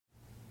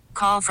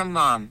call from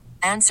mom.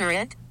 Answer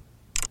it.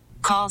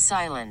 Call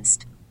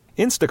silenced.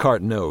 Instacart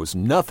knows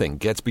nothing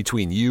gets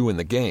between you and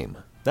the game.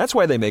 That's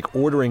why they make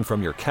ordering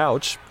from your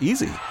couch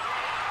easy.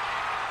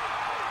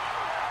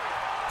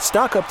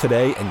 Stock up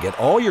today and get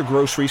all your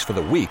groceries for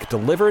the week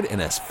delivered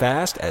in as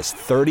fast as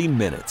 30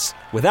 minutes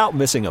without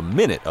missing a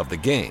minute of the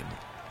game.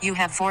 You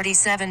have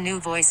 47 new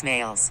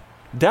voicemails.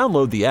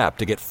 Download the app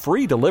to get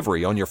free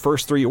delivery on your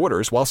first 3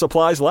 orders while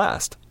supplies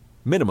last.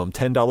 Minimum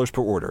 $10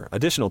 per order.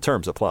 Additional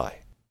terms apply.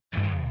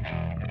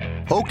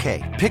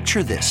 Okay,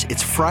 picture this.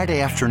 It's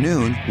Friday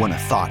afternoon when a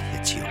thought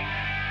hits you.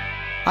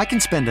 I can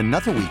spend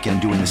another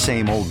weekend doing the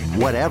same old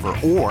whatever,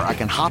 or I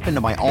can hop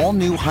into my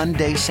all-new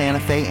Hyundai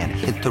Santa Fe and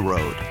hit the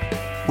road.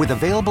 With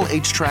available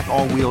H-Track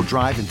all-wheel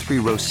drive and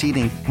 3-row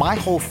seating, my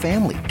whole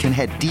family can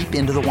head deep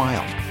into the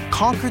wild.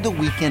 Conquer the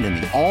weekend in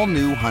the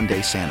all-new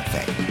Hyundai Santa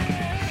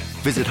Fe.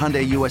 Visit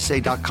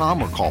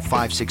HyundaiUSA.com or call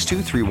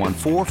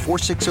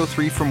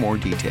 562-314-4603 for more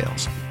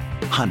details.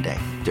 Hyundai,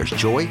 there's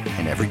joy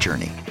in every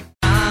journey.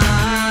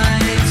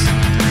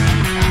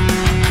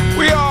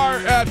 We are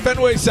at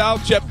Fenway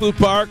South, JetBlue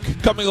Park,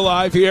 coming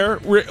alive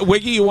here.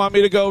 Wiggy, you want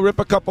me to go rip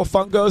a couple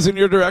fungos in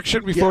your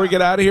direction before we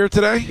get out of here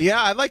today?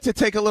 Yeah, I'd like to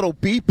take a little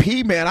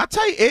BP, man. I'll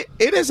tell you,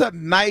 it is a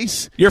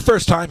nice... Your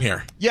first time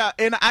here. Yeah,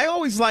 and I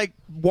always like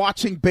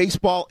watching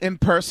baseball in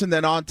person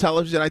than on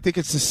television. I think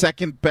it's the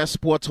second best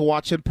sport to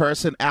watch in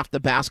person after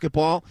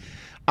basketball.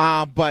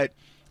 But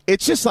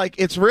it's just like,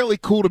 it's really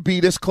cool to be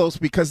this close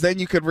because then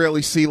you could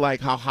really see like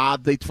how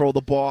hard they throw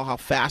the ball, how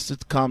fast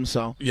it comes.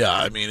 So yeah,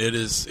 I mean,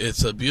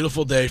 it's a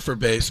beautiful day for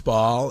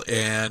baseball,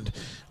 and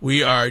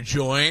we are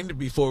joined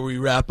before we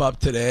wrap up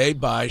today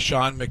by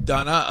Sean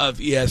McDonough of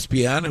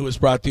ESPN, who is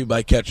brought to you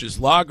by Catches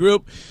Law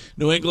Group,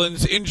 New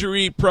England's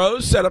injury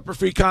pros. Set up a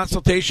free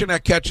consultation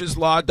at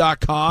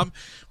catcheslaw.com.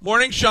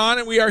 Morning, Sean,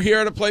 and we are here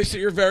at a place that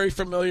you're very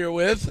familiar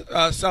with,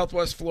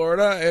 Southwest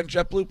Florida and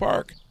JetBlue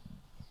Park.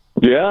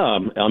 Yeah,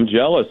 I'm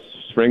jealous.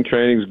 Spring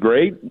training's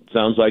great.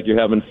 Sounds like you're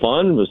having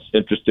fun. It was an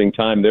interesting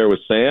time there with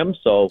Sam,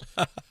 so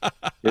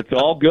it's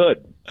all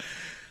good.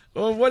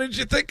 Well, what did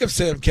you think of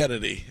Sam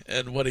Kennedy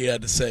and what he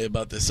had to say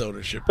about this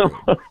ownership group?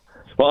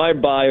 Well,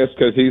 I'm biased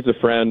because he's a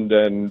friend,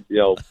 and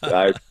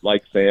I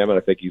like Sam, and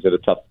I think he's in a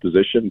tough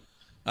position,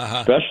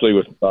 especially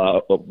with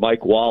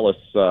Mike Wallace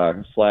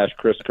 /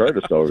 Chris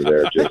Curtis over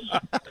there.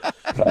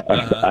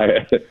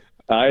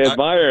 I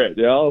admire it,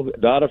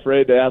 not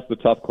afraid to ask the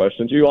tough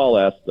questions. You all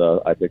asked,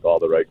 I think, all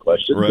the right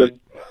questions. Right.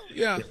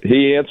 Yeah.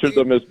 He answered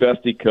them as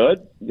best he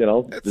could.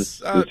 As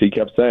he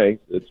kept saying,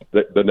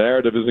 the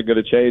narrative isn't going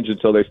to change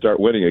until they start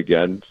winning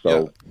again.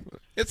 So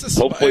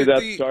hopefully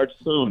that starts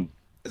soon.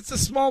 It's a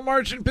small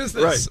margin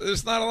business. Right.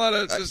 There's not a lot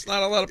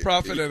of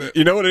profit in it.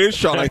 You know what it is,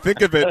 Sean? I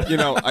think of it.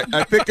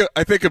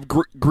 I think of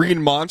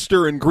Green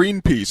Monster and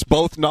Greenpeace,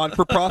 both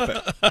non-for-profit.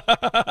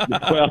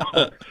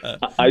 Well,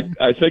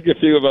 I think a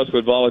few of us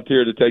would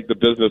volunteer to take the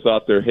business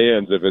off their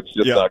hands if it's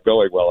just not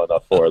going well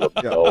enough for them.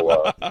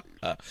 So,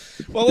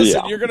 well,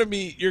 listen, you're going to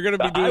be doing.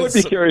 I would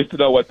be curious to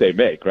know what they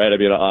make, right? I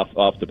mean,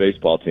 off the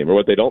baseball team, or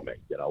what they don't make.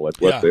 What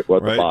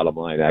the bottom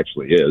line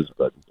actually is.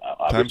 But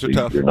obviously,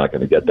 you're not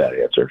going to get that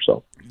answer.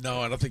 So. No,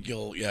 I don't think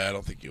you'll. Yeah, I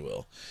don't think you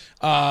will.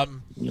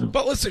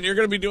 But listen, you're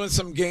going to be doing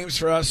some games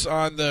for us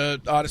on the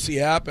Odyssey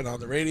app and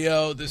on the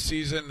radio this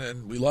season,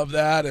 and we love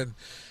that. And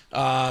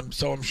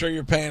so I'm sure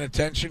you're paying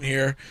attention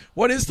here.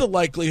 What is the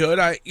likelihood?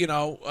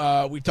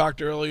 We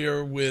talked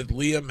earlier with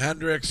Liam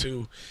Hendricks,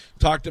 who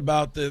talked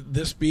about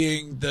this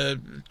being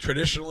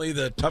traditionally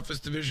the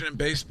toughest division in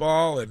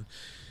baseball, and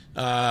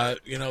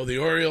the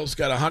Orioles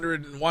got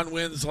 101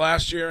 wins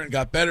last year and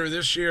got better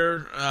this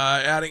year,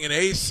 adding an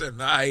ace,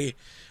 and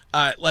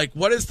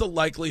what is the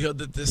likelihood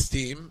that this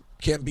team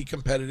can be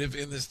competitive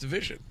in this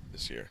division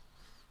this year?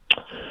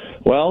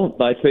 Well,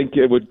 I think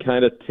it would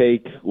kind of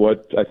take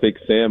what I think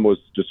Sam was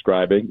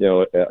describing,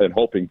 and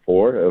hoping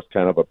for. It was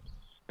kind of a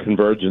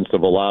convergence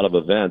of a lot of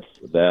events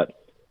that,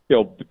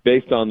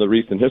 based on the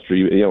recent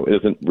history,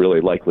 isn't really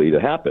likely to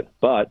happen.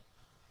 But,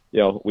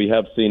 we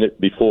have seen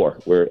it before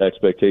where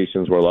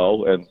expectations were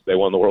low and they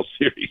won the World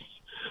Series.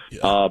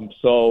 Yeah.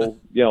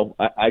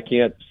 I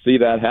can't see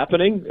that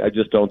happening. I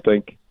just don't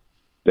think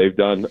they've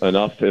done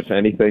enough, if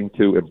anything,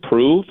 to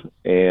improve.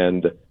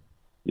 And,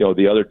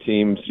 the other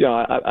teams,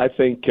 I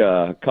think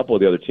a couple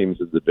of the other teams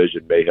in the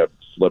division may have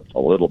slipped a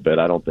little bit.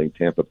 I don't think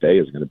Tampa Bay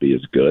is going to be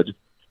as good.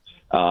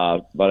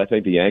 But I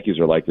think the Yankees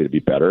are likely to be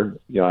better.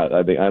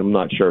 I'm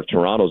not sure if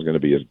Toronto's going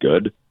to be as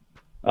good.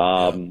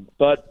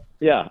 But,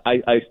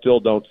 I still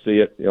don't see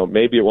it.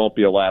 Maybe it won't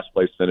be a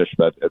last-place finish,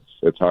 but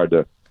it's hard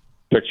to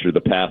picture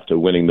the path to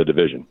winning the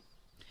division.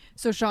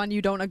 So, Sean,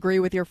 you don't agree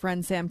with your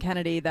friend Sam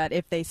Kennedy that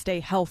if they stay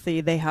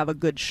healthy, they have a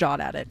good shot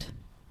at it?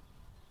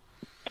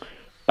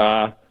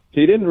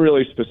 He didn't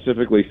really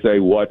specifically say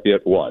what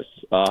it was.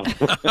 I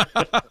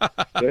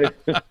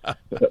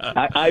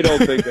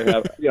don't think they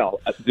have.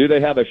 Do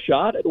they have a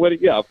shot at winning?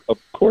 Yeah, of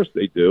course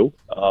they do.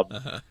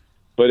 But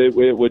it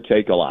would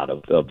take a lot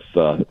of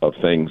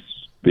things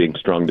being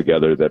strung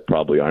together that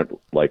probably aren't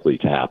likely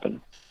to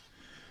happen.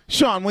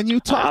 Sean, when you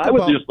talk I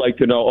would about, just like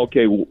to know,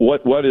 okay,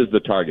 what is the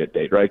target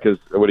date, right? Because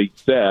what he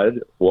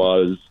said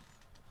was,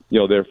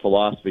 their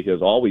philosophy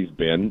has always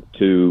been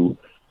to,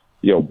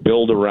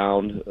 build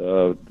around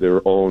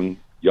their own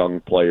young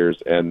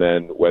players, and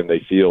then when they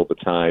feel the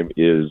time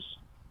is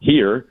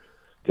here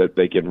that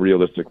they can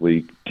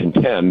realistically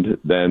contend,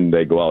 then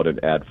they go out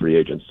and add free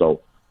agents.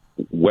 So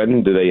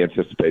when do they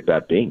anticipate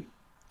that being?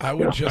 I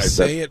would just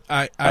say it.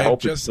 I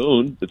hope it's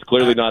soon. It's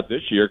clearly not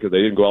this year because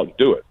they didn't go out and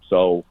do it.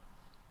 So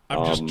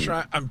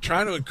I'm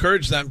trying to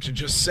encourage them to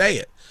just say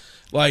it.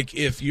 Like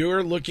if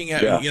you're looking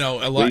at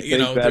a lot, we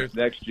think that's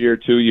next year,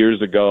 2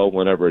 years ago,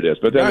 whenever it is.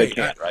 But then they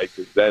can't, right?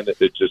 Because then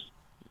it just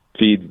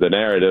feeds the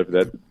narrative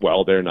that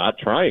they're not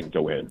trying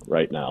to win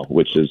right now,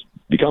 which has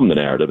become the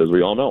narrative, as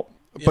we all know.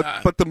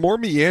 But the more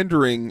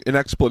meandering an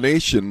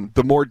explanation,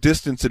 the more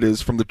distance it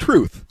is from the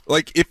truth.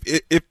 Like if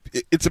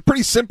it's a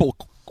pretty simple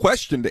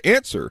question to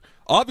answer.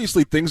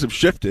 Obviously, things have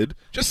shifted.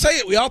 Just say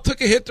it. We all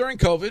took a hit during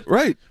COVID.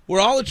 Right. We're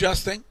all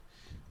adjusting.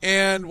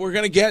 And we're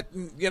going to get,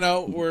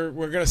 we're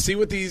going to see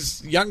what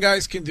these young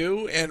guys can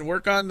do and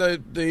work on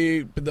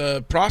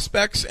the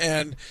prospects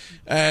and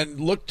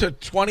look to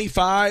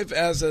 25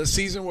 as a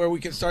season where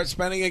we can start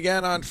spending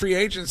again on free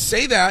agents.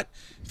 Say that.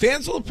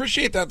 Fans will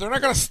appreciate that. They're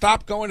not going to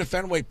stop going to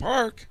Fenway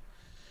Park.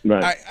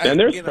 Right. And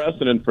there's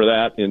precedent for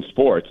that in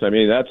sports. I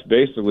mean, that's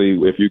basically,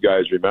 if you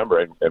guys remember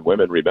and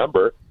women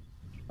remember,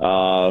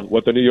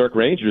 what the New York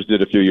Rangers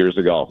did a few years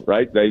ago,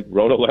 right? They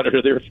wrote a letter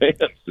to their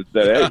fans that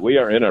said, "Hey, we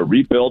are in a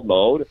rebuild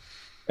mode,"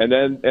 and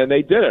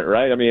they did it,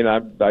 right? I mean,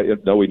 I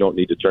know we don't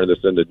need to turn this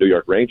into New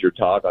York Ranger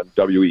talk on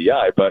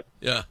WEI, but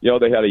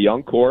they had a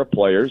young core of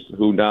players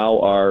who now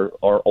are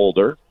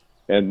older,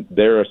 and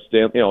they're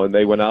and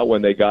they went out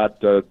when they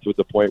got to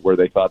the point where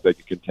they thought they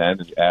could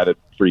contend and added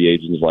free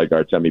agents like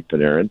Artemi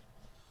Panarin.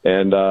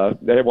 And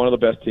they have one of the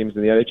best teams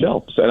in the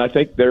NHL. So, and I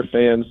think their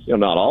fans,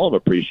 not all of them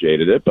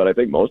appreciated it, but I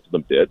think most of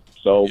them did.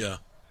 So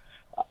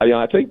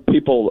I think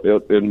people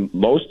in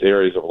most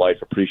areas of life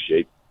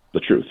appreciate the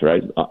truth,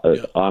 right?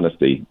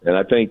 Honesty. And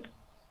I think,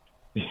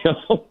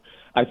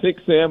 I think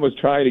Sam was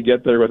trying to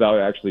get there without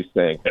actually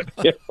saying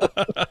it.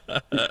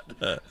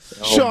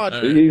 Sean,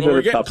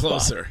 we're getting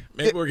closer.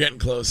 Maybe we're getting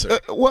closer.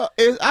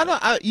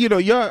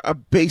 You're a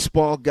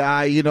baseball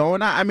guy,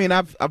 and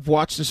I've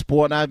watched the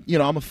sport, and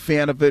I'm a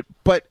fan of it.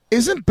 But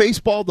isn't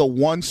baseball the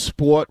one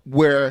sport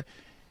where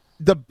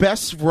the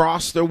best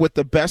roster with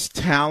the best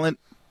talent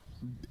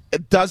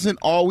doesn't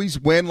always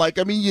win? Like,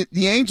 I mean,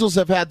 the Angels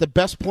have had the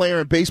best player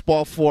in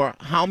baseball for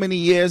how many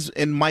years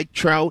in Mike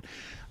Trout?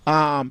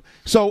 So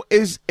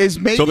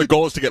the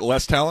goal is to get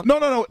less talent?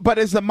 No. But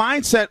is the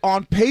mindset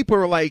on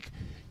paper like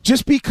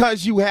just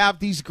because you have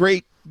these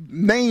great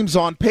names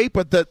on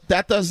paper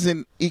that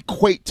doesn't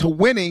equate to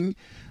winning?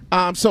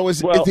 So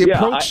is the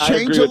approach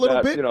change a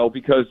little bit?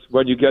 Because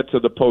when you get to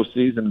the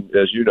postseason,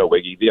 as you know,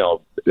 Wiggy,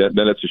 then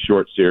it's a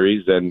short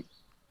series, and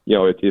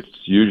it's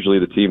usually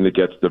the team that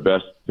gets the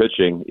best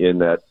pitching in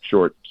that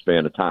short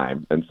span of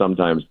time, and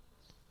sometimes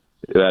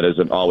that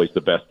isn't always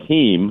the best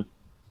team.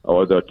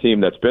 Or the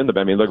team that's been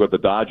I mean, look what the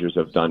Dodgers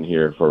have done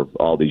here for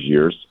all these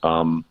years.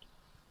 So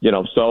to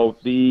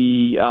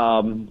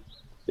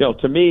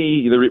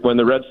me, when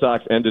the Red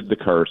Sox ended the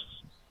curse,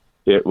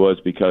 it was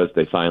because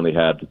they finally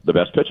had the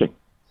best pitching.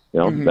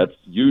 That's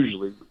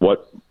usually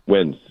what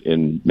wins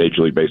in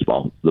Major League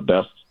Baseball. The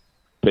best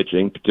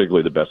pitching,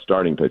 particularly the best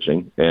starting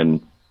pitching.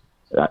 And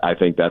I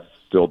think that's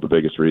still the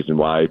biggest reason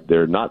why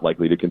they're not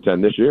likely to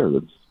contend this year.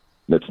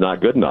 It's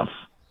not good enough.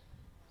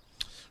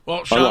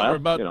 Well,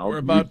 Sean, we're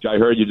about. I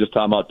heard you just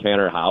talking about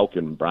Tanner Houck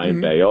and Brian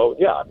Bayo.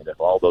 Yeah, I mean, if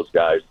all those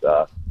guys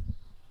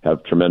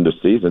have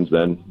tremendous seasons,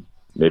 then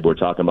maybe we're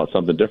talking about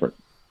something different.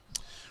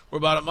 We're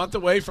about a month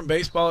away from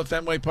baseball at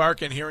Fenway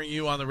Park and hearing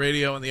you on the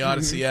radio and the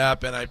Odyssey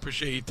app, and I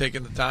appreciate you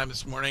taking the time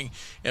this morning,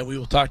 and we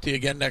will talk to you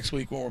again next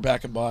week when we're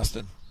back in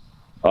Boston.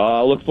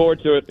 I look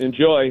forward to it.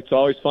 Enjoy. It's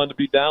always fun to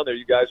be down there.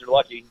 You guys are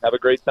lucky. Have a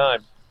great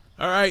time.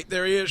 All right,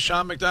 there he is,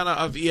 Sean McDonough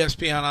of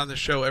ESPN on the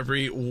show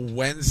every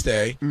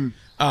Wednesday.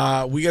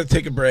 We got to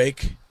take a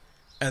break,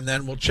 and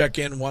then we'll check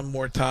in one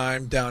more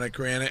time down at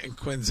Granite and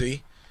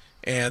Quincy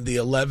and the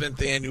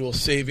 11th annual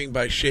Saving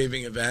by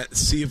Shaving event.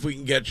 See if we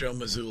can get Joe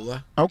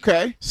Mazzulla.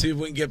 Okay. See if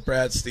we can get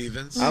Brad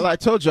Stevens. I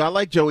told you, I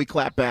like Joey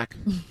Clapback.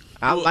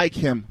 I like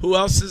him. Who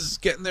else is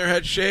getting their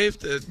head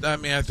shaved? I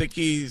mean, I think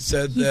he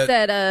said that. He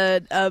said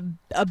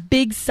a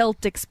big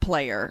Celtics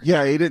player.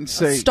 Yeah, he didn't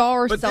say. A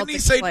star but Celtics didn't he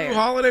say player. Drew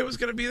Holiday was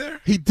going to be there?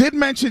 He did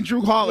mention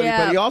Drew Holiday,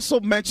 but he also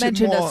mentioned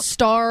more, a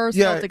star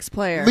Celtics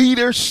player.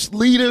 Leaders.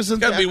 It's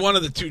got to be one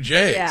of the two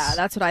J's. Yeah,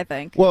 that's what I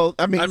think. Well,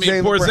 I mean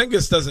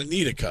Porzingis doesn't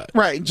need a cut.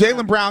 Right.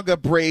 Jaylen Brown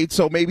got braids,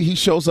 so maybe he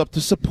shows up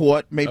to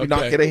support, maybe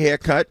not get a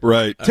haircut.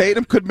 Right.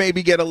 Tatum could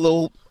maybe get a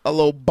little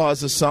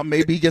buzz or something.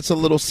 Maybe he gets a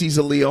little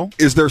Cesar Leo.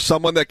 Is there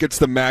someone that gets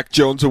the Mac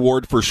Jones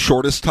Award for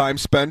shortest time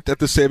spent at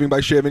the Saving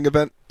by Shaving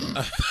event?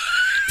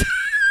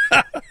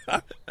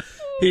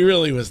 He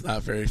really was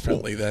not very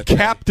friendly that day.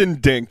 Captain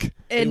Dink.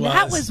 And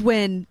that was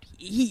when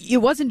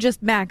it wasn't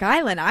just Mac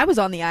Island. I was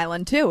on the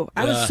island, too.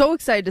 I was so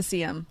excited to see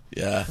him.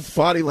 Yeah. It's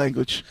body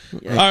language. All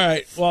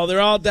right. Well,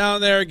 they're all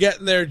down there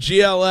getting their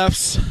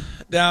GLFs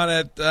down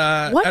at.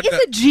 What is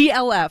a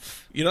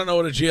GLF? You don't know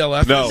what a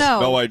GLF is?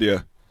 No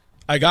idea.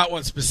 I got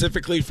one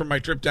specifically for my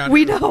trip down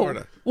We to know.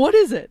 Florida. What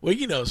is it?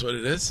 Wiggy knows what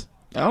it is.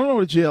 I don't know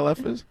what a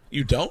GLF is.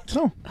 You don't?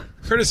 No.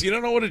 Curtis, you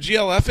don't know what a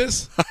GLF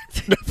is?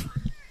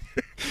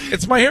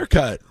 It's my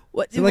haircut.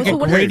 What, Is it like so a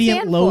what does it gradient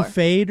stand low for?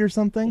 fade or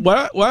something?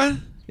 What?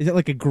 Is it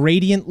like a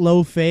gradient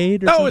low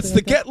fade? Or No, something it's the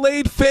like that? get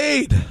laid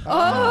fade. Oh,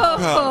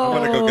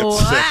 I'm gonna go get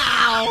sick.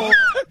 wow.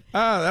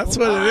 That's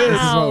what it is.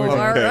 Wow, what we're doing.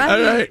 all Okay. right.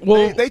 All right.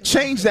 Well, They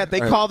changed that. They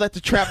call that the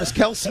Travis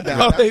Kelce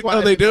now. oh, That's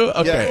why they do?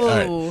 Okay.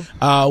 Yeah.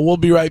 All right. We'll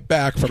be right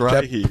back from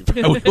Dry Jet. heave.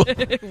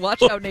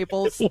 Watch out,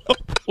 Naples.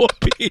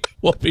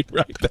 We'll be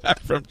right back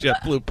from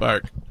JetBlue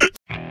Park.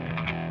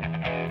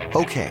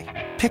 Okay,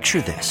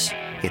 picture this.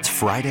 It's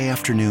Friday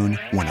afternoon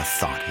when a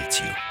thought hits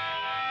you.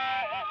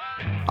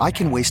 I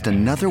can waste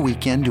another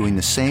weekend doing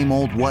the same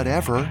old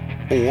whatever,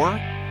 or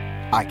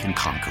I can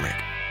conquer it.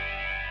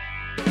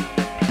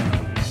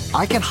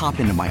 I can hop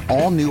into my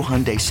all-new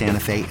Hyundai Santa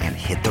Fe and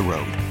hit the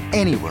road.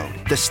 Any road.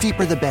 The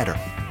steeper, the better.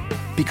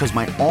 Because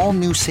my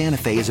all-new Santa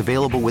Fe is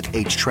available with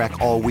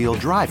H-Track all-wheel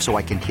drive, so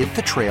I can hit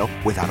the trail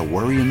without a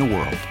worry in the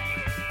world.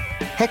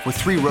 Heck, with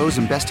 3 rows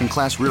and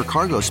best-in-class rear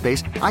cargo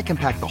space, I can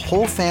pack the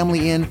whole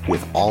family in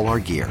with all our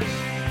gear.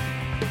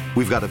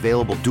 We've got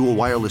available dual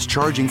wireless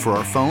charging for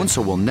our phones,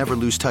 so we'll never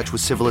lose touch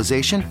with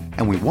civilization,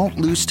 and we won't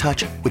lose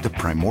touch with the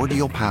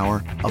primordial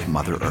power of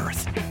Mother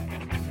Earth.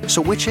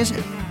 So which is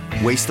it?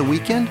 Waste the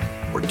weekend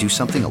or do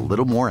something a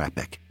little more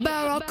epic?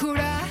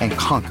 And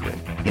conquer it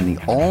in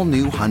the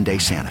all-new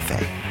Hyundai Santa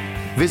Fe.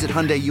 Visit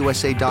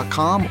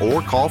HyundaiUSA.com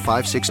or call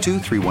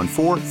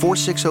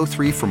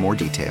 562-314-4603 for more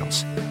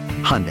details.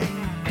 Hyundai,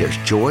 there's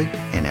joy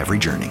in every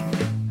journey.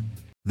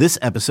 This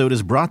episode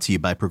is brought to you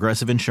by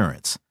Progressive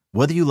Insurance.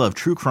 Whether you love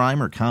true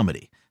crime or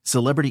comedy,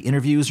 celebrity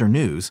interviews or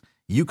news,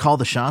 you call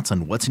the shots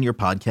on what's in your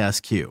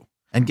podcast queue.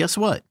 And guess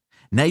what?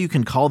 Now you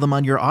can call them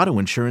on your auto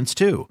insurance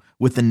too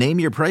with the Name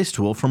Your Price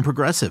tool from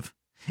Progressive.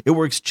 It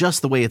works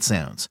just the way it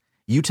sounds.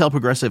 You tell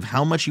Progressive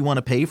how much you want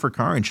to pay for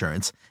car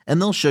insurance, and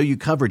they'll show you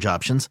coverage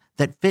options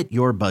that fit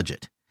your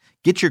budget.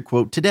 Get your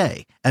quote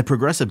today at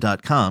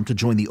Progressive.com to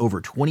join the over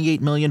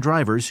 28 million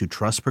drivers who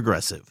trust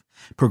Progressive.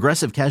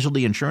 Progressive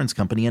Casualty Insurance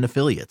Company and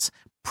Affiliates.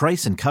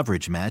 Price and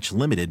coverage match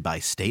limited by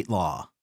state law.